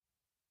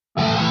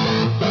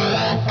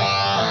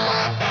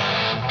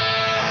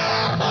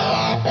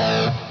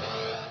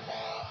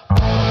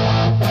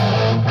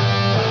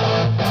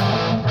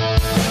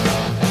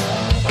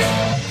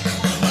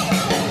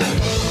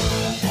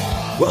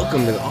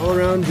Welcome to the All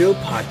Around Joe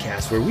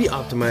podcast, where we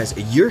optimize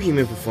your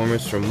human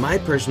performance from my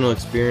personal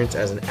experience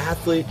as an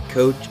athlete,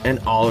 coach, and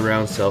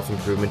all-around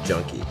self-improvement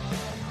junkie.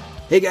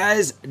 Hey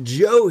guys,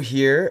 Joe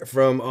here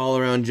from All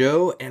Around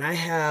Joe, and I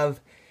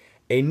have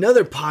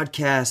another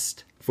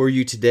podcast for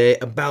you today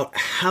about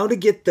how to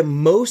get the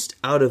most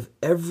out of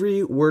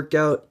every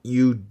workout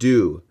you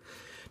do.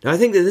 Now, I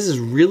think that this is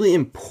really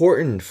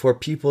important for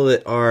people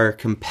that are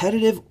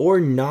competitive or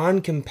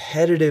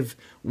non-competitive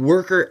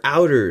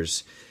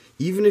worker-outers.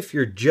 Even if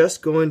you're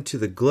just going to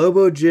the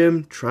Globo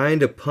gym, trying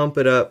to pump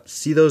it up,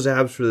 see those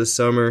abs for the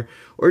summer,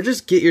 or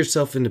just get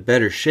yourself into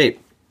better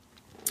shape,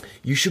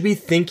 you should be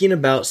thinking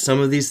about some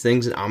of these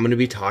things that I'm going to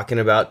be talking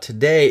about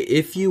today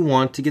if you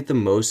want to get the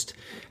most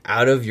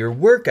out of your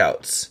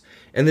workouts.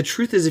 And the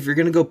truth is, if you're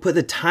going to go put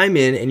the time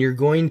in and you're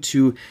going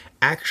to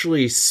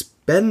actually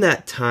spend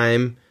that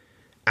time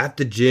at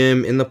the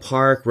gym, in the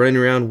park, running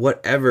around,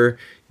 whatever,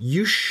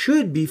 you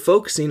should be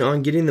focusing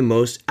on getting the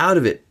most out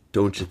of it,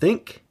 don't you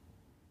think?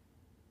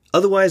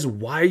 Otherwise,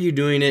 why are you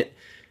doing it?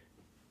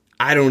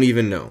 I don't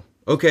even know.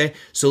 Okay,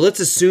 so let's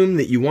assume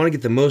that you want to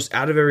get the most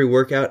out of every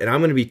workout, and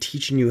I'm going to be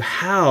teaching you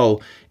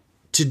how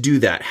to do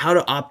that, how to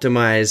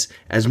optimize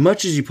as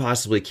much as you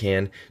possibly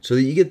can so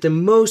that you get the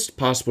most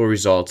possible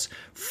results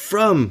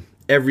from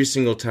every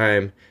single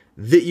time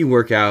that you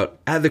work out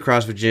at the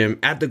CrossFit gym,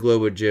 at the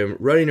Globo gym,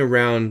 running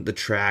around the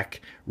track,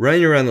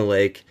 running around the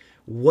lake,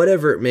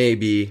 whatever it may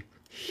be.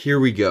 Here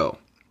we go.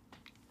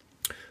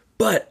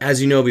 But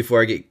as you know,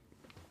 before I get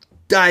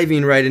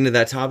diving right into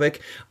that topic,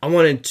 I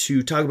wanted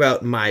to talk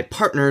about my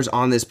partners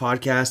on this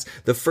podcast.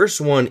 The first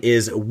one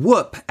is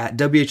Whoop at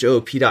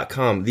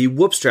WHOOP.com. The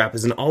Whoop strap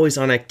is an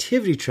always-on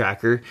activity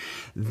tracker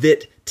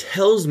that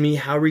tells me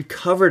how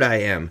recovered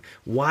I am.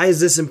 Why is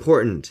this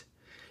important?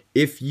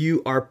 If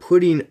you are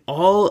putting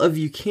all that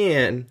you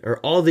can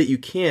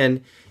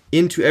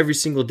into every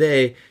single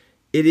day,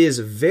 it is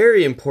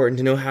very important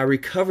to know how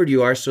recovered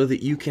you are so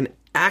that you can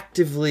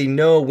actively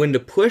know when to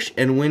push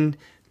and when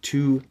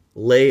to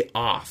lay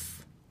off.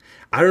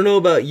 I don't know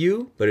about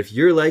you, but if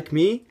you're like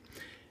me,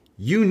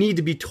 you need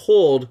to be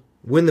told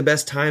when the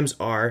best times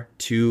are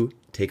to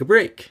take a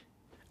break.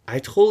 I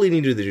totally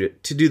need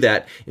to do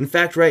that. In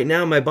fact, right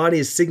now, my body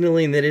is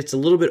signaling that it's a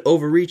little bit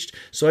overreached,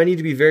 so I need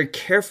to be very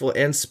careful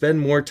and spend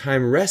more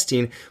time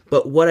resting.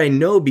 But what I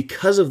know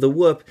because of the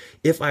Whoop,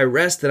 if I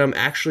rest, then I'm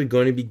actually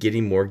going to be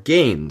getting more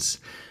gains.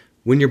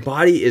 When your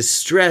body is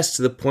stressed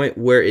to the point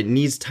where it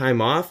needs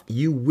time off,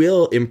 you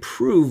will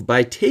improve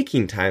by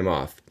taking time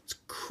off. It's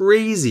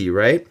crazy,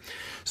 right?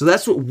 So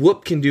that's what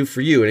Whoop can do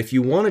for you. And if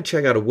you want to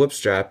check out a Whoop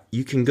strap,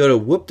 you can go to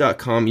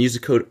whoop.com, use the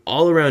code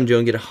AllAroundJoe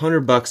and get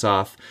 $100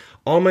 off.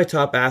 All my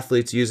top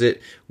athletes use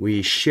it.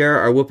 We share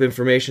our Whoop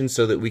information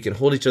so that we can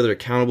hold each other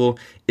accountable.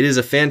 It is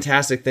a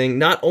fantastic thing,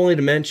 not only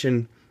to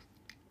mention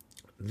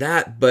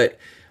that, but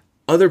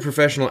other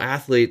professional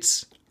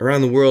athletes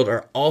around the world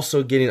are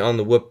also getting on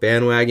the Whoop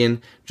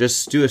bandwagon.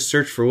 Just do a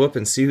search for Whoop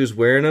and see who's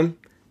wearing them,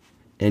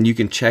 and you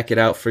can check it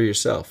out for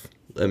yourself.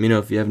 Let me know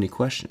if you have any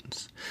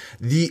questions.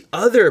 The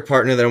other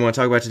partner that I want to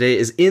talk about today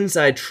is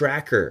Inside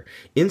Tracker.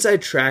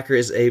 Inside Tracker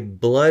is a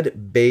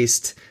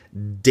blood-based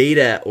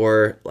data,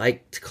 or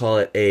like to call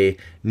it a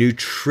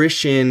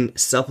nutrition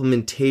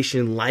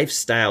supplementation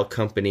lifestyle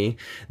company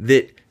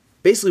that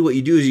basically what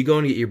you do is you go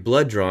and get your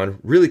blood drawn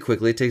really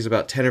quickly. It takes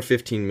about 10 or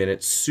 15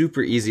 minutes,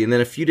 super easy. And then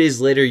a few days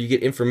later, you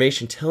get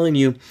information telling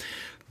you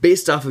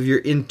based off of your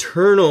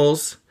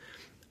internals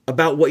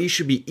about what you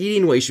should be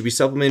eating, what you should be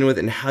supplementing with,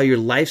 and how your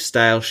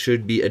lifestyle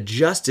should be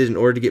adjusted in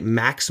order to get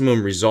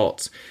maximum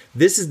results.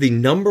 This is the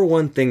number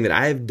one thing that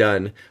I have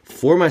done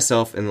for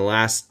myself in the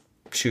last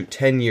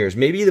 10 years.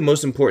 Maybe the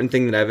most important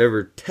thing that I've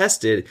ever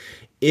tested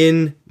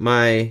in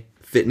my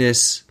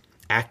fitness,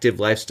 active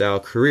lifestyle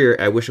career.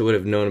 I wish I would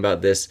have known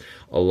about this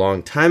a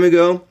long time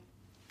ago.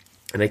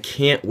 And I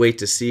can't wait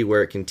to see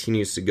where it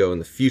continues to go in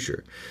the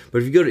future. But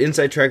if you go to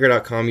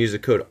InsideTracker.com, use the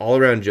code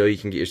AllAroundJoe, you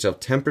can get yourself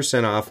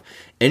 10% off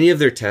any of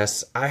their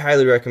tests. I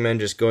highly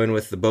recommend just going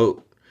with the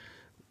boat,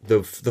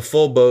 the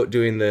full boat,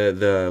 doing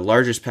the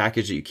largest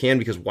package that you can,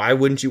 because why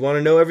wouldn't you want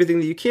to know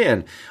everything that you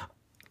can?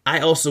 I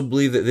also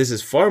believe that this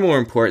is far more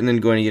important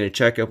than going to get a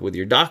checkup with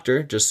your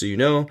doctor, just so you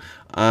know,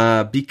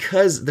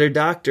 because their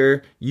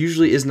doctor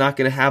usually is not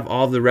going to have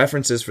all the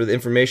references for the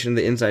information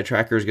the Inside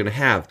Tracker is going to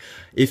have.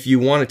 If you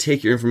want to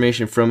take your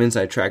information from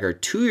Inside Tracker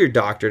to your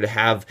doctor to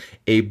have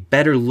a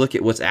better look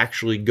at what's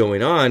actually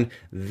going on,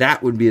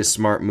 that would be a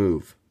smart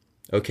move,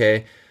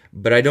 okay?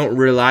 But I don't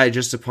rely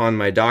just upon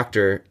my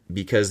doctor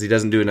because he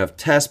doesn't do enough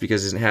tests,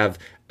 because he doesn't have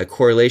a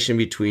correlation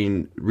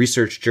between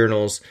research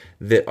journals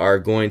that are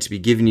going to be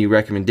giving you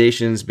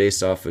recommendations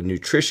based off of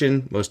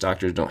nutrition. Most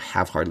doctors don't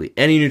have hardly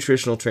any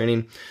nutritional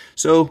training.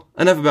 So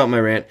enough about my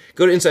rant.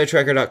 Go to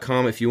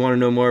InsideTracker.com if you want to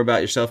know more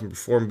about yourself and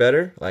perform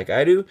better like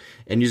I do,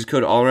 and use the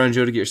code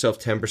AllAroundJoe to get yourself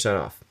 10%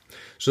 off.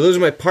 So those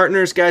are my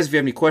partners, guys. If you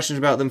have any questions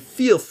about them,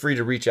 feel free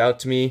to reach out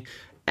to me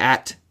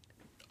at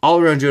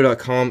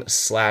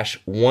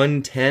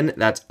allaroundjoe.com/110.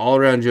 That's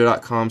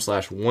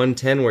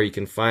allaroundjoe.com/110, where you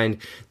can find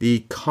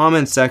the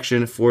comment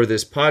section for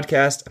this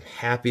podcast. I'm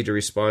happy to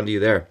respond to you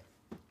there.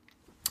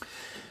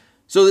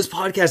 So this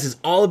podcast is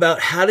all about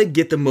how to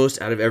get the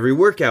most out of every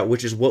workout,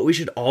 which is what we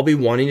should all be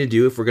wanting to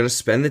do if we're going to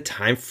spend the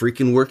time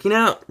freaking working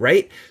out,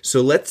 right?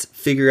 So let's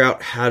figure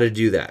out how to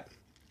do that.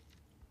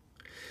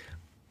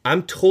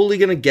 I'm totally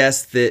going to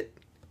guess that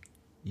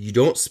you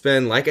don't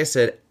spend, like I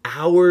said,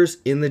 hours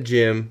in the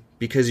gym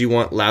because you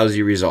want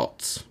lousy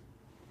results.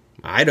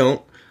 I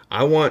don't.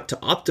 I want to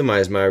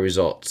optimize my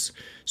results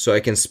so I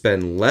can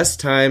spend less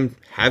time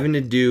having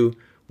to do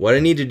what I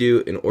need to do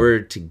in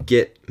order to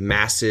get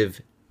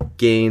massive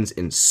gains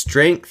in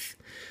strength,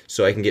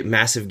 so I can get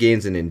massive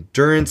gains in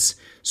endurance,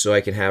 so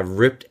I can have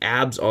ripped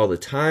abs all the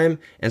time,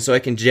 and so I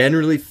can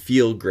generally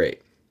feel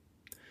great.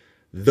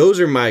 Those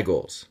are my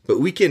goals. But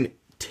we can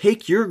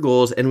take your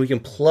goals and we can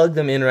plug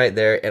them in right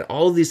there, and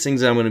all of these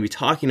things that I'm going to be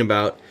talking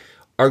about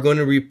are going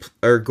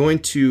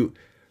to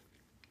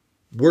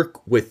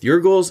work with your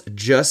goals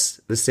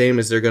just the same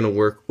as they're going to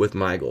work with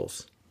my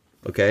goals.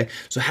 Okay,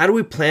 so how do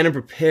we plan and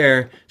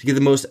prepare to get the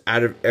most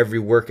out of every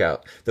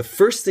workout? The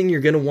first thing you're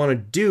going to want to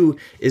do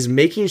is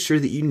making sure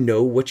that you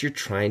know what you're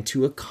trying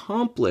to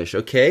accomplish,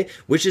 okay?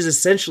 Which is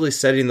essentially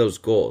setting those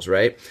goals,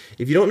 right?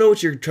 If you don't know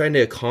what you're trying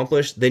to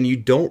accomplish, then you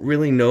don't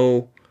really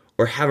know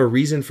or have a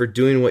reason for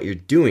doing what you're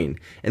doing.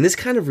 And this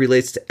kind of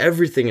relates to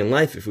everything in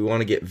life if we want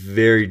to get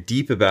very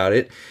deep about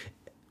it.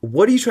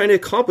 What are you trying to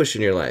accomplish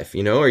in your life?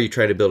 You know, are you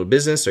trying to build a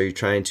business? Are you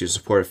trying to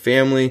support a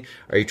family?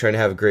 Are you trying to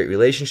have a great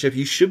relationship?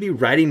 You should be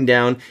writing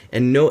down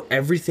and know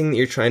everything that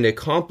you're trying to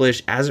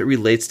accomplish as it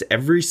relates to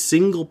every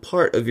single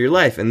part of your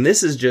life. And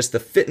this is just the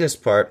fitness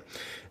part,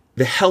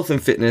 the health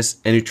and fitness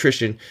and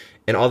nutrition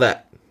and all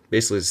that,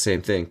 basically the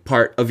same thing,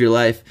 part of your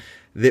life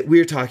that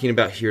we're talking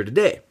about here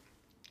today.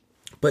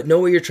 But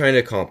know what you're trying to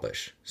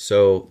accomplish.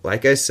 So,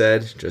 like I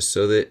said, just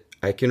so that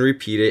I can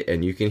repeat it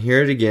and you can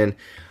hear it again,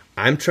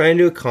 I'm trying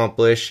to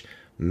accomplish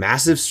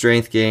massive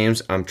strength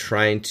gains. I'm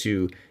trying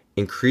to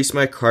increase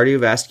my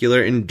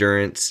cardiovascular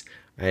endurance.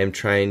 I am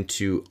trying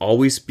to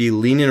always be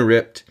lean and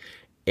ripped,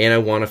 and I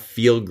want to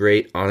feel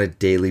great on a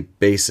daily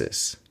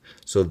basis.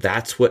 So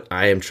that's what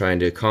I am trying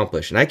to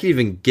accomplish. And I can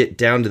even get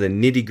down to the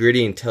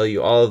nitty-gritty and tell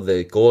you all of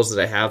the goals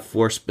that I have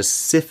for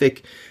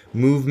specific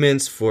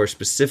movements, for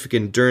specific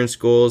endurance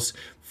goals,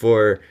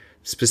 for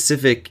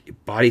specific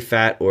body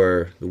fat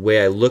or the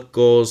way I look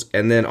goals,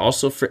 and then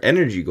also for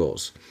energy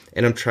goals.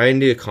 And I'm trying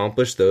to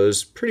accomplish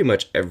those pretty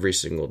much every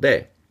single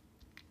day.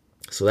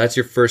 So that's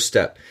your first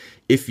step.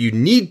 If you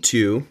need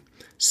to,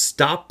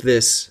 stop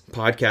this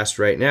podcast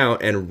right now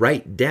and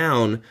write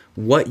down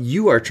what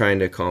you are trying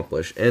to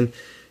accomplish. And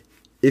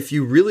if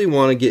you really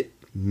want to get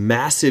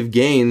massive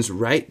gains,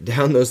 write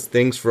down those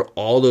things for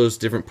all those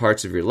different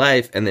parts of your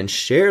life and then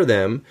share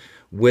them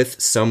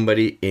with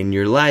somebody in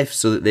your life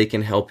so that they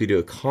can help you to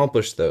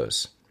accomplish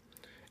those.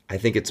 I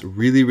think it's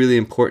really, really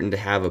important to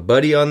have a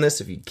buddy on this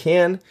if you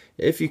can.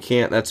 If you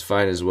can't, that's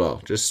fine as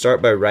well. Just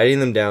start by writing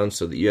them down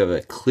so that you have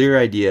a clear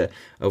idea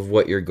of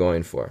what you're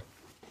going for.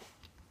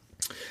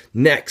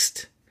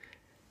 Next,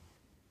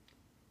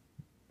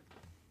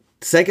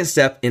 second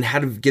step in how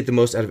to get the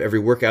most out of every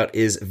workout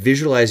is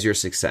visualize your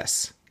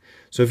success.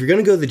 So if you're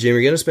going to go to the gym,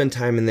 you're going to spend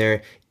time in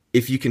there.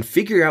 If you can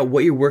figure out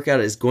what your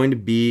workout is going to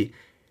be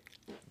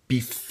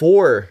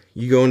before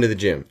you go into the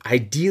gym,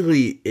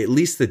 ideally at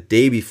least the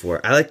day before.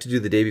 I like to do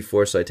the day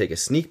before, so I take a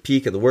sneak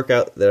peek of the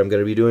workout that I'm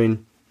going to be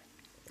doing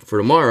for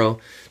tomorrow,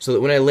 so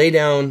that when I lay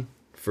down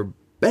for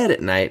bed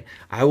at night,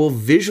 I will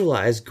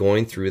visualize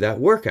going through that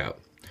workout.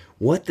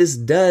 What this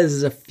does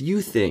is a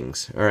few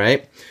things, all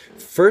right?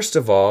 First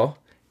of all,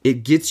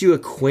 it gets you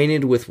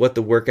acquainted with what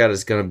the workout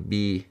is going to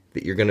be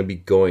that you're going to be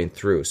going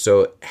through.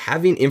 So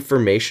having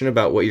information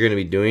about what you're going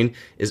to be doing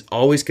is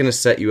always going to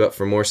set you up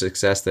for more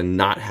success than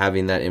not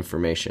having that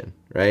information,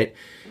 right?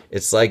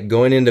 It's like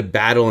going into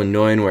battle and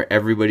knowing where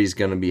everybody's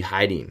going to be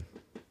hiding.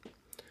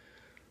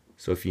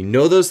 So if you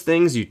know those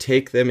things, you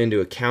take them into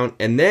account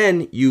and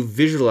then you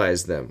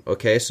visualize them,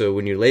 okay? So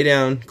when you lay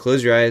down,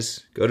 close your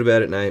eyes, go to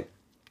bed at night,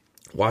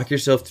 walk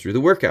yourself through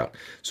the workout.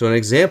 So an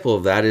example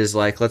of that is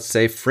like, let's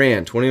say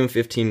Fran,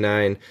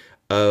 21-15-9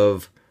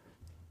 of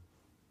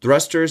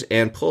thrusters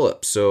and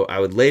pull-ups. So I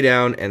would lay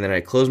down and then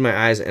I close my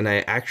eyes and I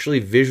actually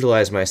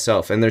visualize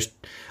myself. And there's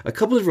a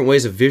couple different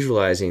ways of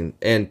visualizing,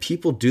 and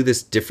people do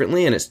this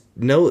differently, and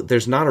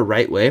there's not a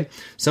right way.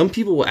 Some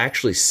people will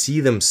actually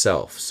see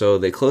themselves. So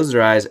they close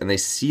their eyes and they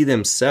see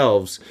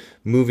themselves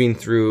moving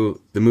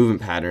through the movement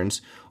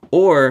patterns,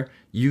 or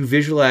you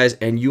visualize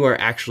and you are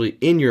actually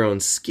in your own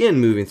skin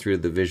moving through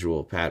the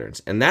visual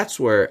patterns. And that's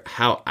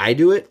how I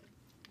do it.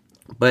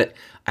 But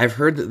I've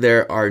heard that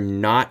there are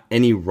not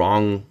any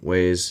wrong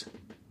ways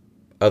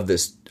of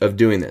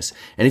doing this.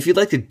 And if you'd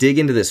like to dig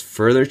into this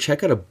further,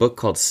 check out a book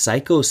called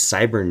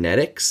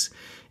Psycho-Cybernetics.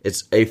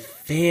 It's a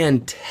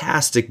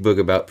fantastic book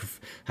about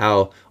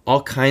how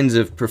all kinds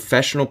of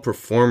professional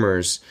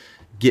performers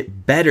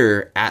get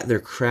better at their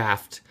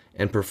craft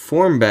and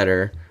perform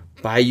better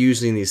by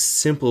using these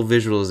simple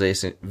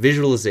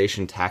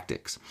visualization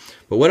tactics.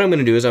 But what I'm going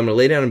to do is I'm going to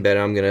lay down in bed,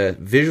 I'm going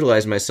to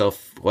visualize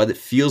myself, what it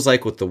feels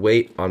like with the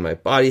weight on my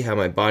body, how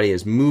my body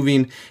is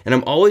moving, and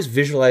I'm always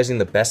visualizing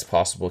the best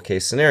possible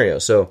case scenario.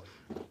 So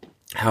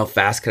how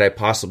fast could I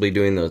possibly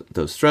doing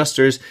those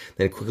thrusters,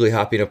 then quickly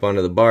hopping up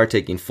onto the bar,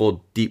 taking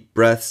full deep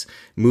breaths,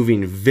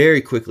 moving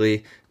very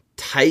quickly,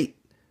 tight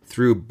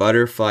through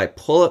butterfly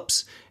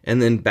pull-ups,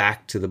 and then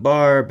back to the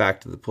bar,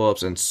 back to the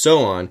pull-ups, and so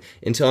on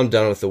until I'm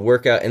done with the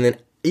workout. And then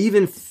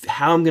even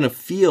how I'm going to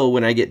feel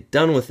when I get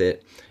done with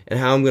it and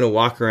how I'm going to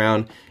walk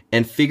around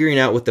and figuring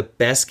out what the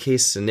best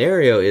case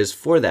scenario is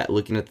for that,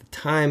 looking at the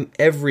time,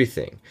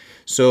 everything.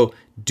 So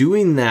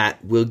doing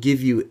that will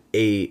give you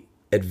a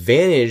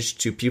advantage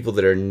to people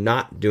that are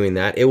not doing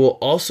that. It will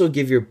also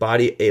give your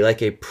body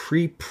a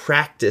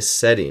pre-practice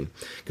setting,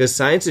 because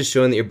science is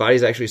showing that your body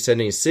is actually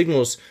sending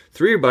signals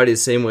through your body the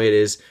same way it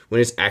is when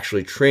it's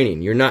actually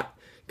training. You're not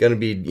going to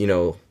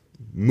be,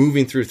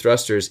 moving through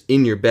thrusters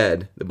in your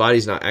bed. The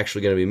body's not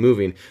actually going to be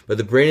moving, but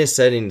the brain is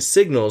sending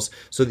signals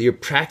so that you're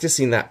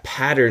practicing that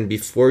pattern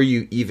before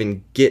you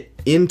even get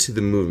into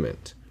the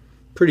movement.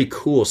 Pretty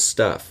cool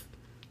stuff.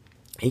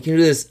 You can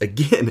do this,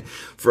 again,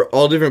 for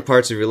all different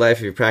parts of your life.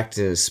 If you're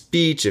practicing a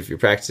speech, if you're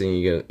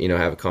practicing,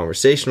 have a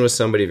conversation with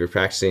somebody, if you're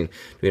practicing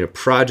doing a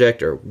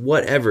project or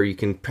whatever, you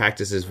can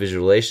practice this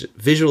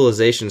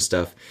visualization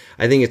stuff.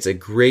 I think it's a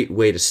great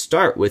way to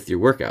start with your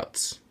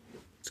workouts.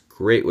 It's a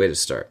great way to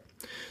start.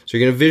 So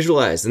you're going to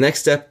visualize. The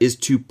next step is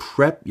to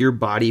prep your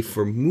body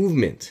for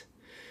movement.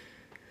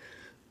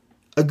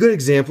 A good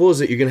example is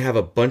that you're going to have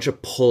a bunch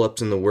of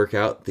pull-ups in the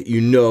workout that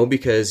you know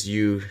because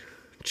you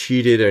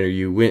cheated or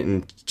you went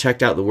and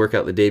checked out the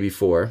workout the day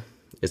before.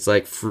 It's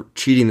like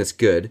cheating that's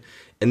good.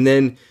 And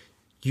then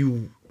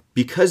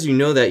because you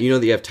know that you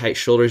have tight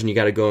shoulders and you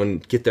got to go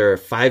and get there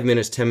 5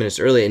 minutes, 10 minutes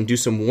early and do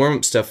some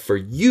warm-up stuff for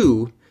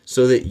you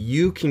so that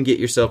you can get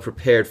yourself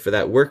prepared for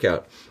that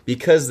workout.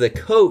 Because the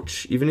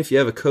coach, even if you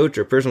have a coach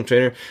or a personal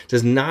trainer,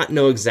 does not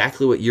know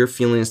exactly what you're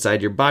feeling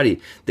inside your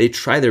body. They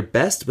try their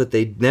best, but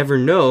they never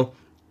know.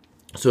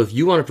 So if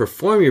you want to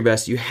perform your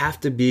best, you have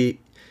to be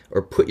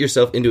or put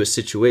yourself into a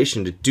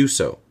situation to do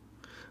so.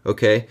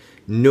 Okay?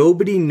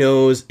 Nobody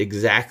knows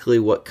exactly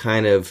what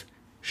kind of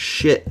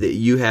shit that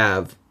you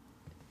have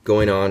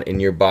going on in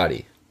your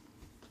body.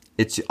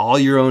 It's all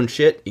your own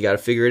shit. You got to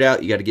figure it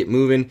out. You got to get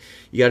moving.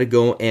 You got to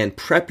go and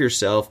prep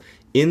yourself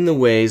in the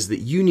ways that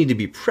you need to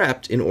be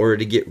prepped in order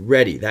to get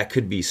ready. That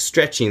could be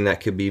stretching.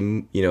 That could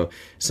be,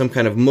 some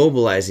kind of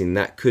mobilizing.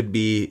 That could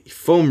be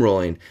foam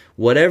rolling.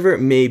 Whatever it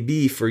may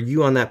be for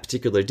you on that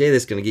particular day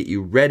that's going to get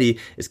you ready.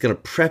 It's going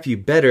to prep you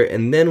better.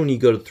 And then when you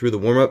go through the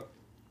warm-up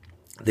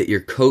that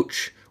your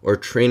coach or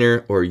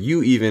trainer or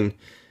you even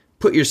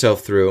put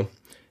yourself through,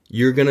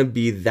 you're going to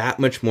be that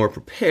much more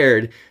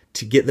prepared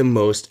to get the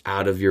most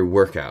out of your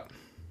workout.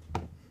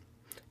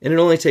 And it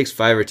only takes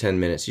 5 or 10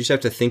 minutes. You just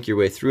have to think your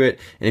way through it.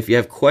 And if you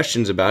have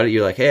questions about it,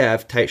 you're like, hey, I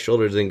have tight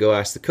shoulders, then go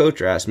ask the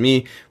coach or ask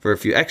me for a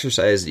few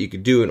exercises that you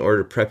could do in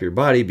order to prep your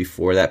body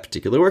before that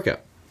particular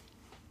workout.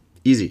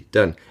 Easy,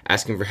 done.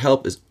 Asking for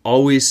help is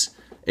always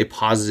a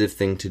positive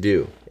thing to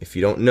do. If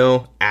you don't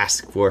know,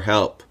 ask for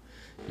help.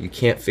 You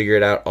can't figure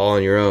it out all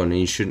on your own, and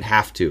you shouldn't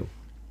have to.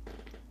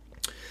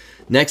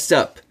 Next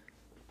up,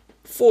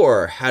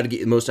 for how to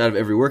get the most out of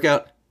every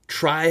workout,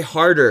 try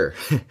harder.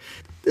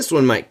 This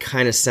one might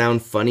kind of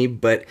sound funny,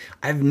 but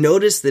I've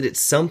noticed that it's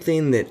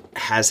something that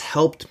has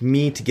helped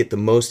me to get the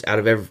most out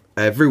of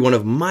every one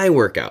of my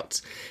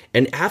workouts.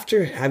 And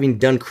after having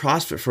done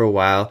CrossFit for a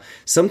while,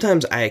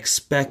 sometimes I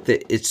expect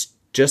that it's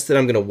just that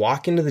I'm going to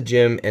walk into the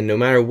gym and no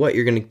matter what,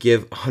 you're going to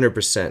give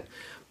 100%.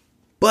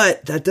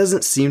 But that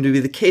doesn't seem to be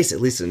the case, at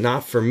least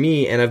not for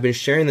me, and I've been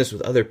sharing this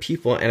with other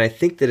people, and I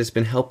think that it's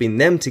been helping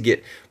them to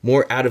get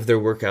more out of their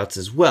workouts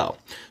as well.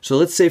 So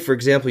let's say, for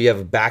example, you have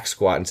a back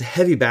squat, and it's a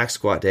heavy back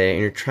squat day,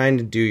 and you're trying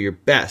to do your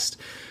best.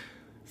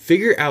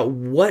 Figure out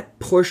what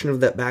portion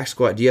of that back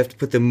squat do you have to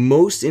put the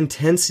most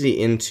intensity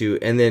into,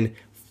 and then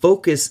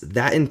focus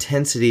that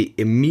intensity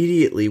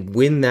immediately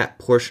when that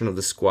portion of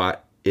the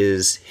squat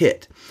is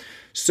hit.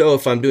 So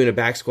if I'm doing a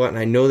back squat and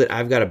I know that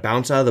I've got to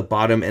bounce out of the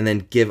bottom and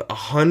then give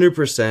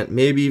 100%,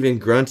 maybe even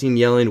grunting,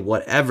 yelling,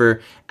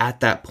 whatever at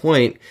that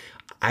point,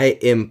 I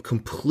am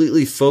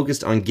completely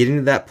focused on getting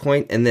to that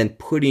point and then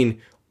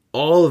putting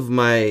all of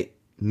my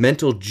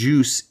mental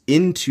juice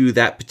into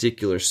that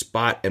particular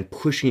spot and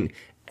pushing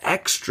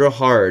extra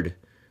hard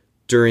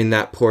during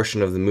that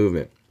portion of the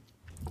movement.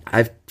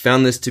 I've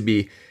found this to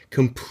be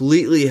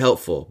completely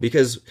helpful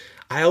because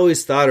I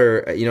always thought,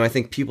 I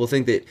think people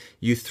think that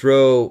you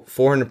throw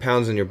 400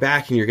 pounds on your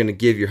back and you're going to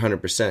give your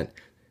 100%.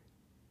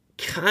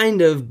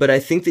 Kind of, but I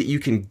think that you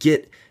can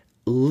get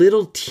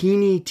little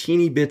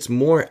teeny bits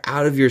more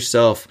out of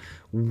yourself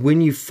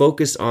when you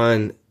focus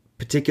on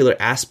particular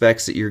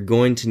aspects that you're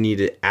going to need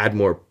to add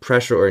more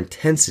pressure or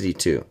intensity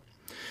to.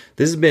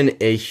 This has been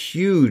a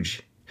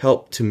huge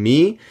help to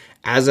me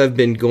as I've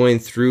been going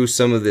through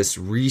some of this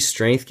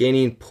re-strength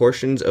gaining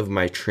portions of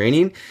my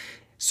training.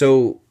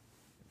 So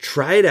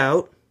try it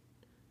out,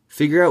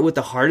 figure out what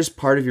the hardest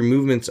part of your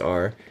movements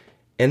are,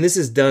 and this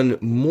is done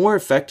more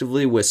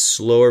effectively with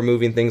slower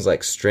moving things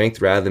like strength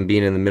rather than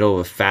being in the middle of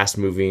a fast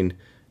moving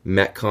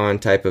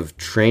Metcon type of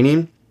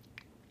training.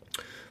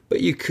 but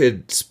you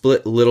could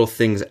split little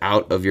things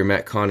out of your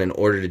Metcon in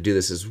order to do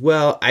this as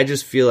well. I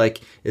just feel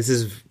like this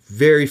is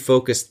very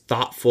focused,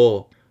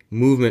 thoughtful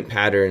movement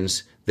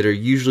patterns that are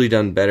usually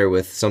done better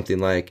with something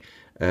like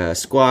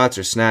squats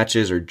or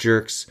snatches or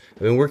jerks.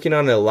 I've been working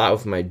on it a lot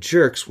with my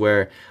jerks,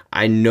 where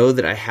I know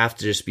that I have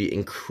to just be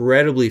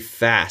incredibly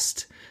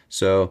fast.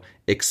 So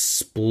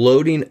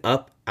exploding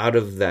up out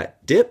of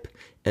that dip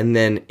and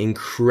then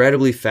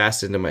incredibly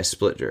fast into my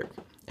split jerk.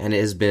 And it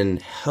has been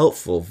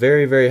helpful,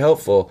 very, very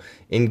helpful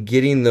in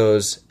getting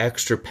those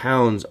extra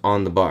pounds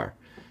on the bar.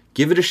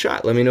 Give it a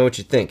shot. Let me know what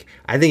you think.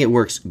 I think it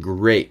works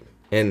great.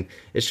 And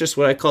it's just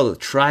what I call the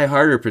try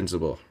harder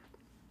principle.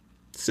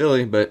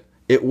 Silly, but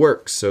it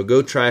works. So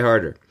go try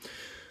harder.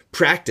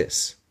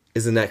 Practice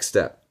is the next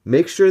step.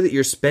 Make sure that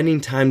you're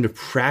spending time to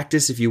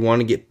practice if you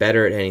want to get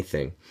better at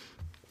anything.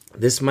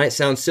 This might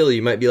sound silly.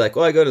 You might be like,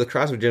 well, I go to the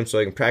CrossFit gym so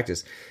I can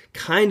practice.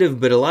 Kind of,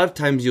 but a lot of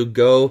times you'll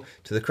go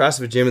to the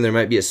CrossFit gym and there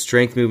might be a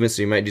strength movement,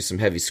 so you might do some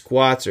heavy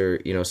squats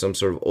or, some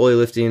sort of oil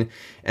lifting,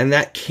 and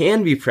that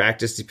can be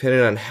practiced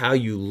depending on how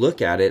you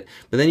look at it.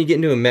 But then you get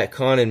into a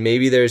Metcon and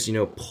maybe there's,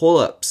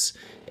 pull-ups,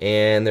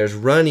 and there's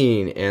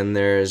running, and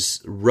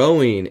there's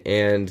rowing,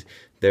 and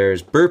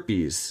there's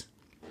burpees.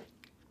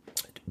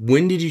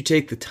 When did you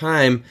take the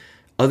time,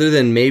 other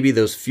than maybe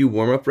those few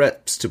warm-up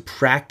reps, to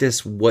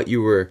practice what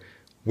you were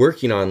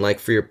working on? Like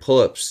for your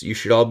pull-ups, you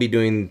should all be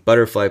doing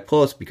butterfly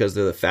pull-ups because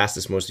they're the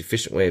fastest, most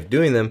efficient way of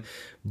doing them.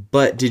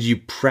 But did you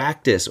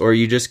practice, or are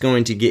you just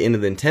going to get into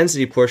the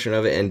intensity portion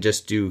of it and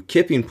just do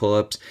kipping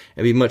pull-ups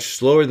and be much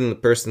slower than the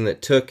person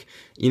that took,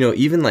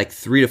 even like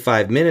 3 to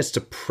 5 minutes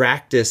to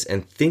practice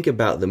and think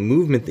about the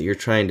movement that you're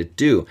trying to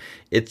do?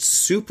 It's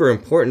super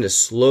important to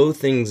slow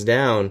things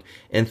down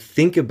and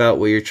think about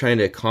what you're trying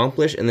to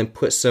accomplish, and then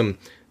put some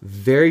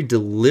very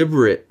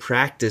deliberate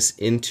practice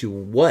into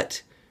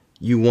what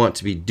you want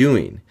to be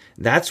doing.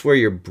 That's where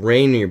your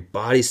brain and your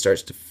body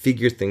starts to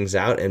figure things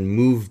out and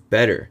move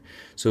better.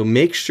 So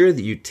make sure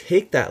that you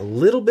take that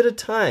little bit of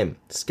time,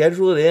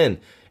 schedule it in.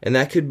 And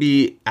that could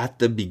be at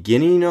the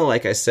beginning,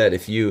 like I said,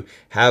 if you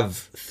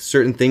have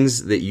certain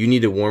things that you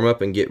need to warm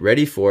up and get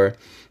ready for,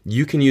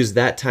 you can use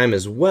that time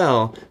as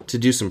well to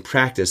do some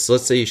practice. So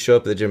let's say you show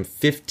up at the gym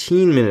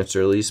 15 minutes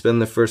early, you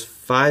spend the first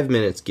 5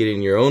 minutes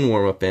getting your own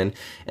warm up in,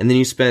 and then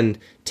you spend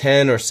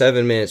 10 or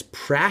 7 minutes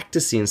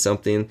practicing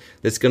something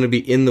that's going to be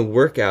in the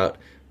workout,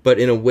 but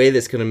in a way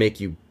that's going to make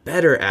you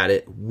better at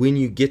it when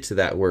you get to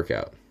that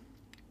workout.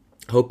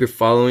 I hope you're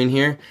following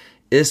here.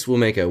 This will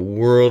make a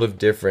world of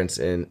difference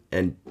and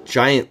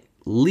giant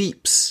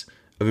leaps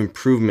of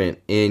improvement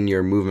in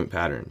your movement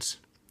patterns.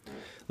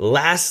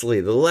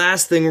 Lastly, the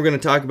last thing we're going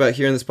to talk about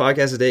here in this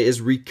podcast today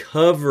is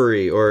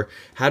recovery, or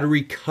how to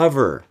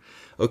recover.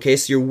 Okay,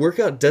 so your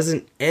workout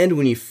doesn't end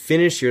when you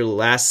finish your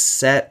last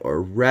set or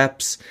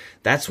reps.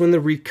 That's when the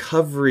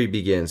recovery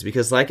begins.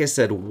 Because like I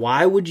said,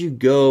 why would you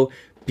go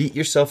beat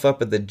yourself up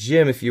at the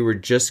gym if you were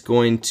just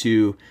going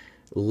to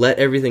let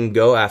everything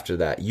go after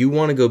that? You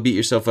want to go beat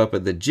yourself up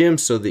at the gym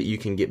so that you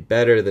can get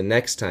better the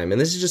next time. And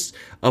this is just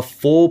a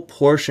full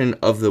portion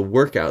of the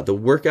workout. The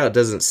workout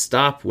doesn't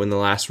stop when the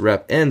last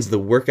rep ends. The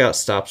workout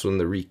stops when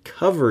the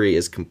recovery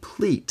is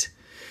complete.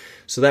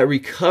 So that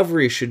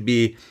recovery should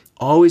be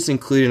always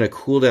including a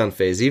cool down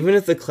phase. Even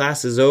if the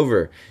class is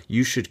over,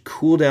 you should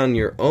cool down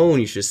your own.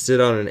 You should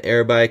sit on an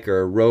air bike or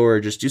a rower,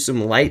 just do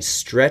some light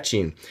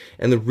stretching.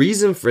 And the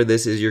reason for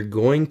this is you're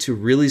going to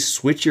really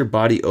switch your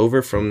body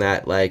over from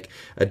that like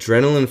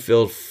adrenaline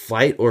filled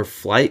fight or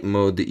flight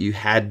mode that you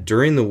had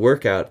during the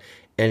workout,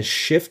 and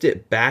shift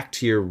it back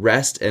to your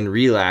rest and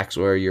relax,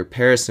 or your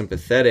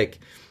parasympathetic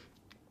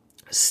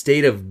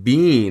state of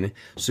being,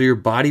 so your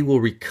body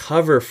will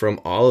recover from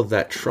all of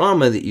that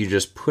trauma that you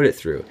just put it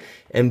through.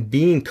 And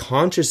being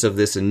conscious of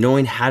this and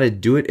knowing how to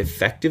do it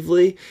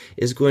effectively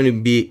is going to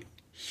be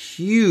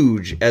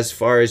huge as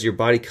far as your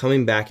body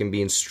coming back and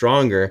being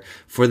stronger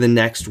for the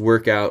next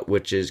workout,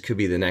 which could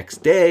be the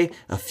next day,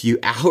 a few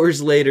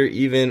hours later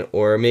even,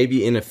 or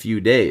maybe in a few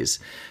days.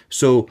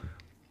 So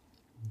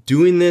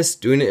doing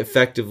it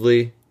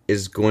effectively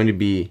is going to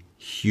be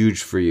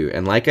huge for you.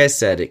 And like I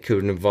said, it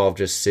could involve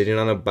just sitting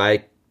on a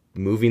bike,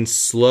 moving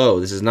slow.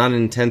 This is not an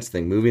intense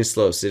thing. Moving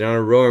slow, sitting on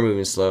a rower,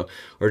 moving slow,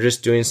 or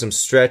just doing some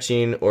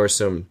stretching or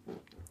some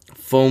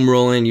foam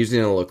rolling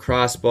using a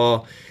lacrosse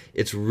ball.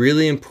 It's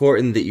really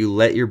important that you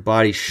let your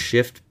body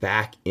shift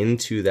back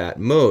into that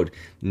mode.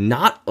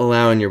 Not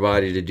allowing your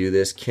body to do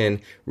this can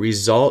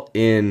result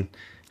in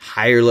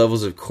higher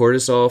levels of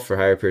cortisol for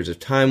higher periods of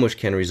time, which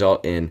can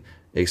result in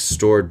a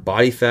stored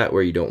body fat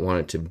where you don't want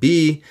it to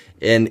be.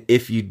 And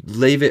if you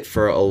leave it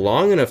for a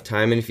long enough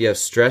time, and if you have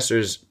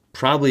stressors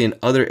probably in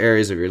other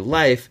areas of your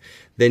life,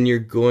 then you're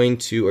going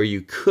to, or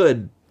you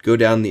could go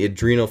down the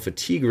adrenal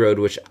fatigue road,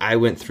 which I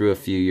went through a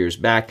few years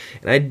back.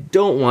 And I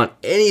don't want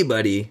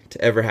anybody to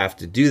ever have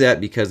to do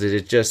that, because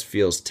it just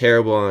feels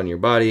terrible on your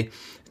body.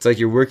 It's like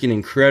you're working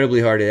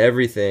incredibly hard at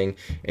everything,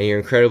 and you're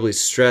incredibly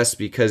stressed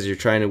because you're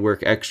trying to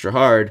work extra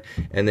hard,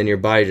 and then your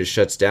body just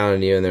shuts down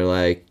on you, and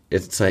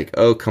it's like,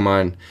 oh, come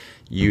on,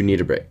 you need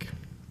a break.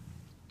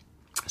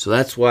 So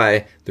that's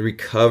why the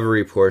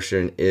recovery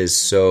portion is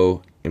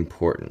so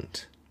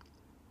important.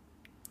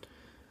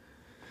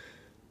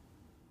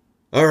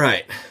 All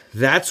right,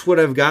 that's what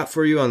I've got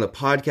for you on the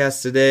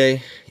podcast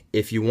today.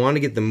 If you want to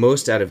get the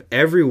most out of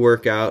every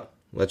workout,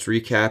 let's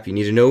recap. You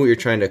need to know what you're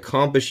trying to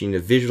accomplish. You need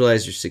to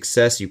visualize your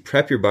success. You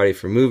prep your body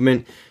for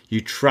movement. You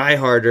try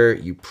harder.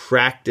 You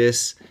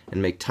practice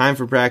and make time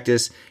for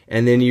practice.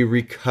 And then you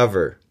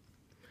recover.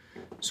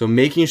 So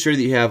making sure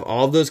that you have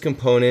all those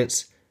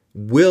components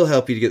will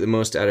help you to get the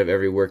most out of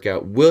every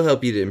workout, will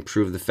help you to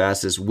improve the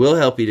fastest, will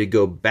help you to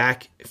go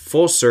back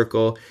full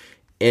circle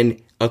and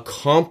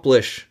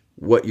accomplish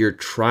what you're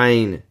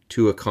trying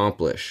to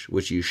accomplish,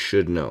 which you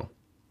should know.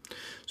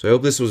 So I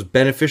hope this was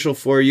beneficial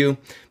for you.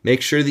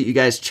 Make sure that you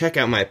guys check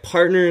out my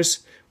partners,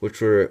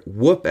 which were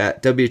Whoop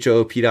at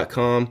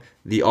WHOOP.com,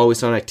 the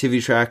Always On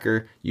Activity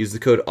Tracker. Use the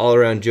code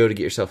AllaroundJoe to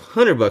get yourself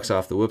 $100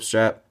 off the Whoop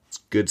strap. It's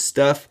good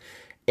stuff.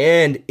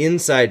 And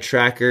Inside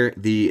Tracker,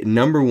 the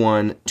number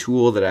one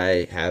tool that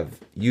I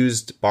have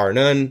used, bar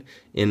none,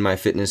 in my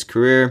fitness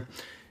career.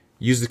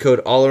 Use the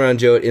code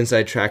AllaroundJoe at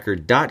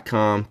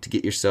InsideTracker.com to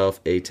get yourself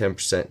a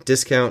 10%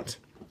 discount.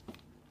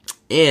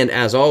 And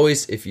as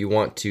always, if you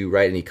want to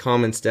write any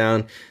comments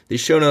down, the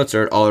show notes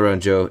are at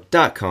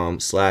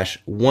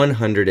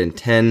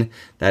allaroundjoe.com/110.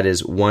 That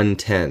is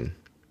 110.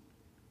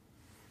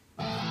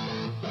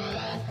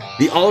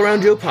 The All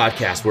Around Joe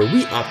podcast, where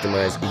we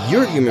optimize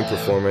your human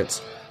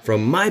performance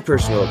from my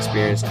personal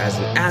experience as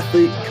an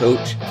athlete,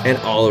 coach, and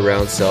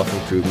all-around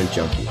self-improvement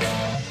junkie.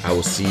 I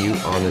will see you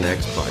on the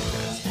next podcast.